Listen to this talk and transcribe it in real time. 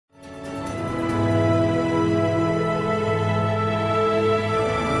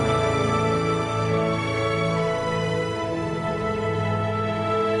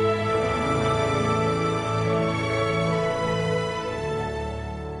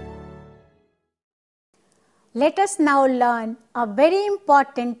Let us now learn a very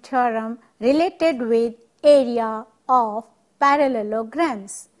important theorem related with area of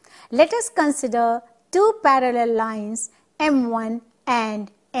parallelograms. Let us consider two parallel lines M1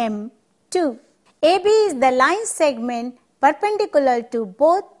 and M2. AB is the line segment perpendicular to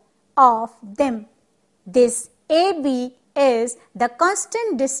both of them. This AB is the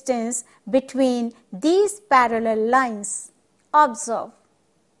constant distance between these parallel lines. Observe.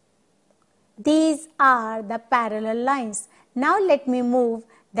 These are the parallel lines. Now let me move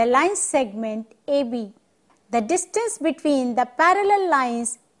the line segment AB. The distance between the parallel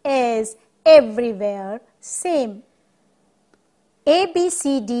lines is everywhere same.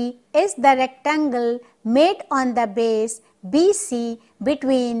 ABCD is the rectangle made on the base BC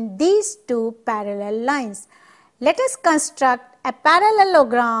between these two parallel lines. Let us construct a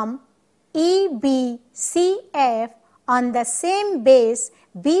parallelogram EBCF on the same base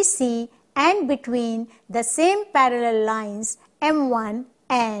BC and between the same parallel lines M1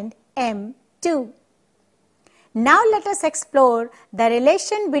 and M2. Now let us explore the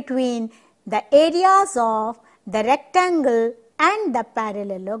relation between the areas of the rectangle and the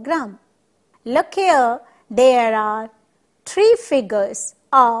parallelogram. Look here, there are three figures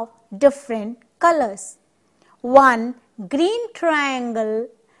of different colors. One green triangle,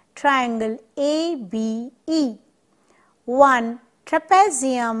 triangle ABE. One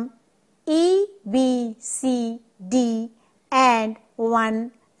trapezium EBCD and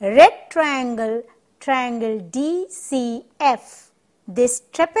one red triangle, triangle DCF. This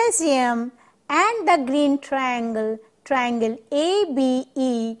trapezium and the green triangle, triangle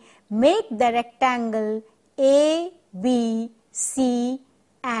ABE make the rectangle ABC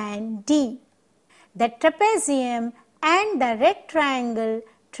and D. The trapezium and the red triangle,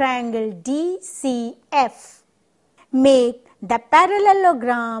 triangle DCF make the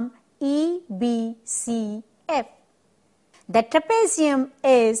parallelogram EBCF. The trapezium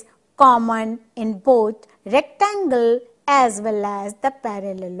is common in both rectangle as well as the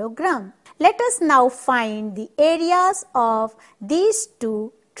parallelogram. Let us now find the areas of these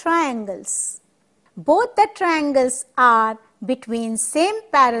two triangles. Both the triangles are between same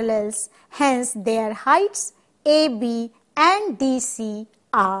parallels, hence their heights AB and DC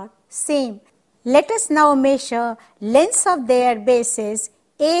are same. Let us now measure lengths of their bases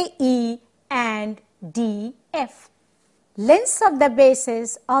AE and DF. Lengths of the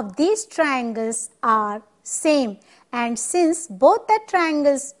bases of these triangles are same, and since both the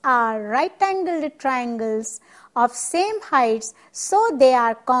triangles are right-angled triangles of same heights, so they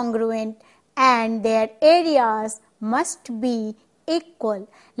are congruent and their areas must be equal.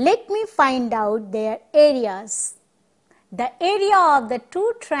 Let me find out their areas. The area of the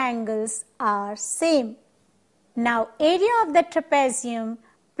two triangles are same. Now area of the trapezium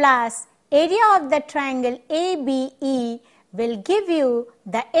plus area of the triangle ABE will give you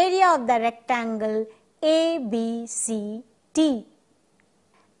the area of the rectangle ABCD,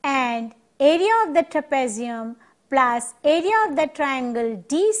 and area of the trapezium plus area of the triangle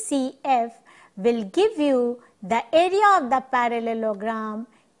DCF will give you the area of the parallelogram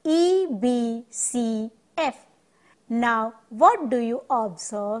EBCF. Now what do you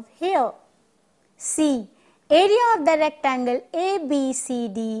observe here? See, area of the rectangle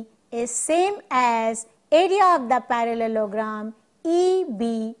ABCD is same as area of the parallelogram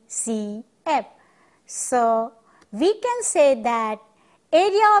EBCF. So, we can say that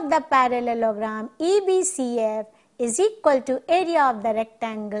area of the parallelogram EBCF is equal to area of the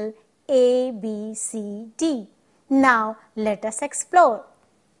rectangle ABCD. Now, let us explore.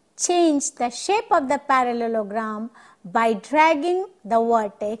 Change the shape of the parallelogram by dragging the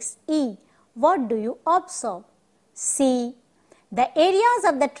vertex E. What do you observe? See, the areas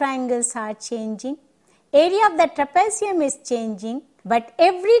of the triangles are changing. Area of the trapezium is changing, but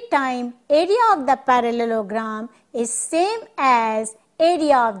every time area of the parallelogram is same as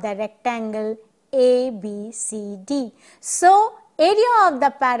area of the rectangle ABCD. So, area of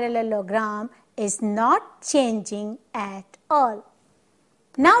the parallelogram is not changing at all.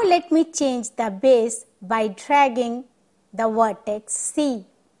 Now let me change the base by dragging the vertex C.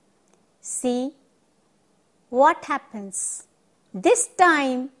 See what happens. This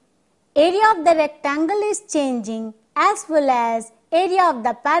time area of the rectangle is changing as well as area of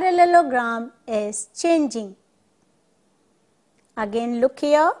the parallelogram is changing. Again look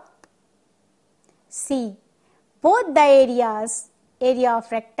here. See, both the areas, area of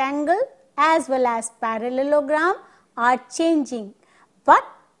rectangle as well as parallelogram are changing, but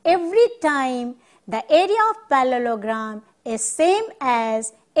every time the area of parallelogram is same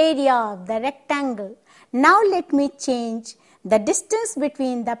as area of the rectangle. Now let me change the distance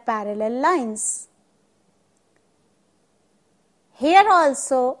between the parallel lines. Here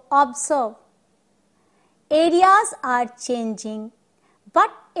also observe, areas are changing, but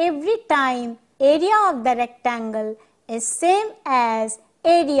every time area of the rectangle is same as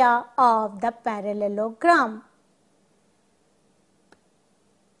area of the parallelogram.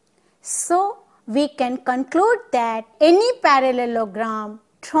 So, we can conclude that any parallelogram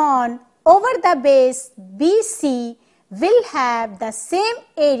drawn over the base BC will have the same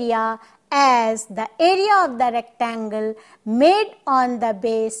area as the area of the rectangle made on the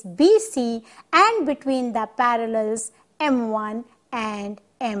base BC and between the parallels M1 and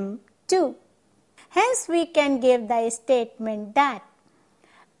M2. Hence, we can give the statement that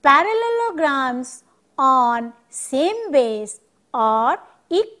parallelograms on same base or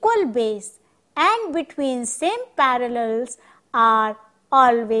equal base and between same parallels are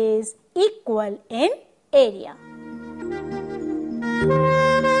always equal in area.